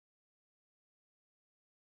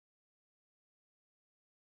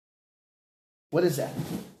What is that?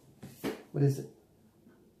 What is it?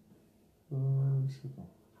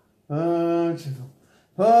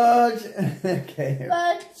 Fudge. Okay.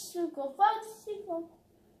 Fudgesicle.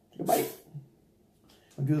 Take a bite.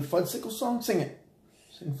 I'll do the Fudgesicle song. Sing it.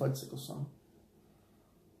 Sing a Fudgesicle song.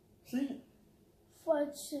 Sing it.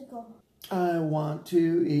 Fudgesicle. I want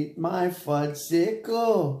to eat my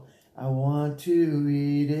Fudgesicle. I want to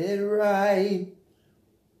eat it right.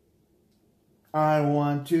 I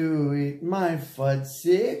want to eat my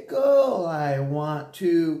Fudgesicle. I want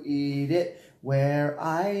to eat it where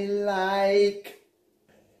I like.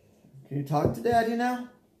 Can you talk to Daddy now?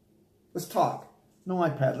 Let's talk. No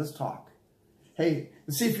iPad, let's talk. Hey,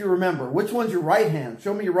 let's see if you remember. Which one's your right hand?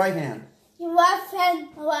 Show me your right hand. Your left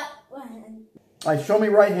hand, left hand. All right, show me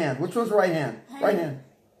right hand. Which one's the right hand? Right hand.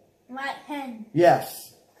 Right hand.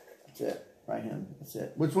 Yes. That's it. Right hand. That's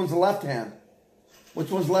it. Which one's the left hand? Which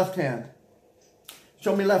one's left hand?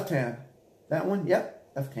 Show me left hand. That one?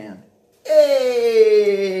 Yep. Left hand.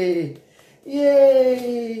 Yay!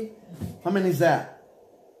 Yay! How many is that?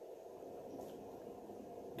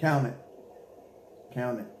 Count it.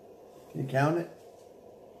 Count it. Can you count it?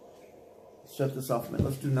 Let's shut this off a minute.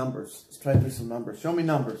 Let's do numbers. Let's try to do some numbers. Show me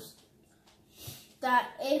numbers. That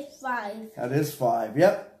is 5. That is 5.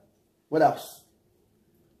 Yep. What else?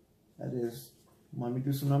 That is. Want me to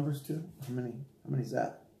do some numbers too? How many? How many is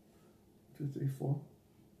that? 2, 3, 4.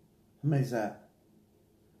 How many is that?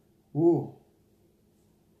 Ooh.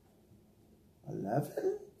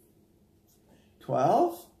 11?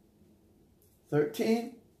 12?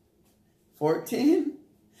 13? 14?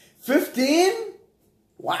 15?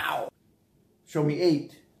 Wow. Show me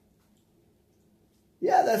 8.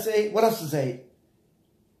 Yeah, that's 8. What else is 8?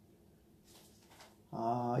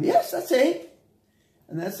 Yes, that's 8.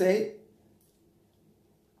 And that's 8.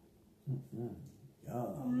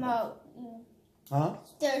 No. Huh?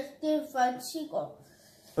 Thirsty Fudgesicle.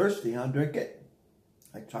 Thirsty, huh? Drink it.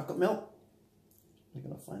 Like chocolate milk. I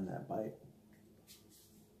gotta find that bite.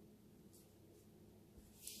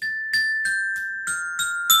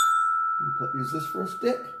 Use this for a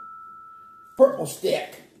stick. Purple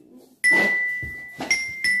stick.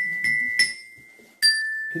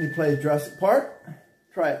 Can you play Jurassic Park?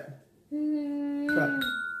 Try it. Try it.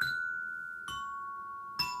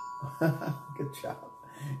 Good job.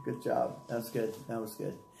 Good job. That was good. That was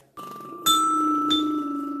good.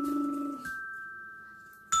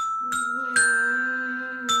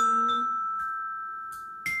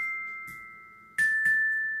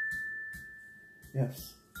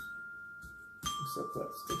 Yes. Except that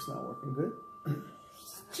stick's not working good.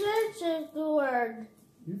 Church is the word.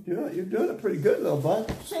 You're doing it pretty good, little bud.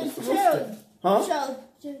 Church. Huh? Church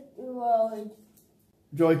is the word.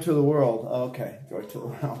 Joy to the world. Okay. Joy to the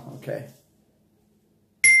world. Okay.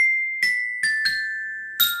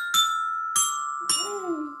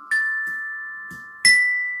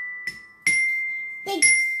 Big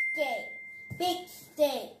stick. Big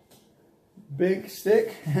stick. Big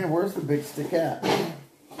stick? Where's the big stick at?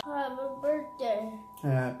 Happy birthday.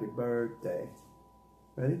 Happy birthday.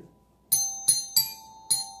 Ready?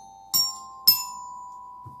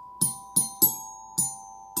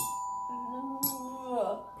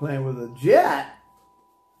 Playing with a jet?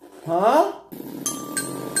 Huh?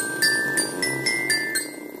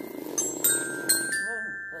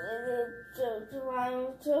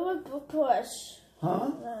 Push.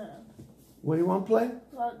 Huh? What do you want to play?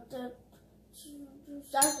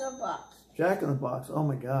 Jack in the Box. Jack in the Box. Oh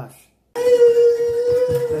my gosh.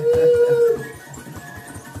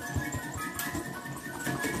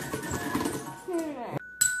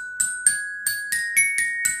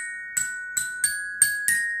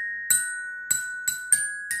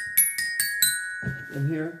 In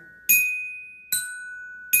here.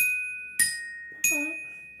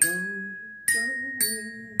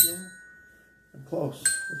 I'm close.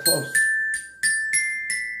 We're close.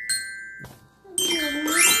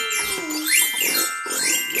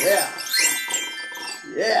 Yeah.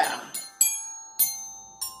 Yeah.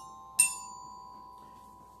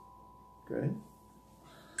 Good.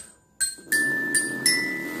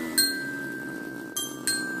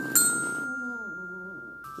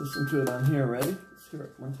 Listen to it on here. Ready? Let's hear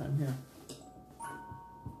it one time here.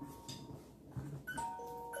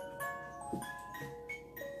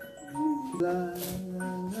 La,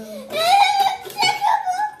 la,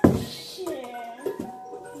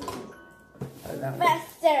 la.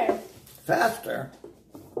 Faster. Faster.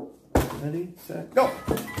 Ready, set, go.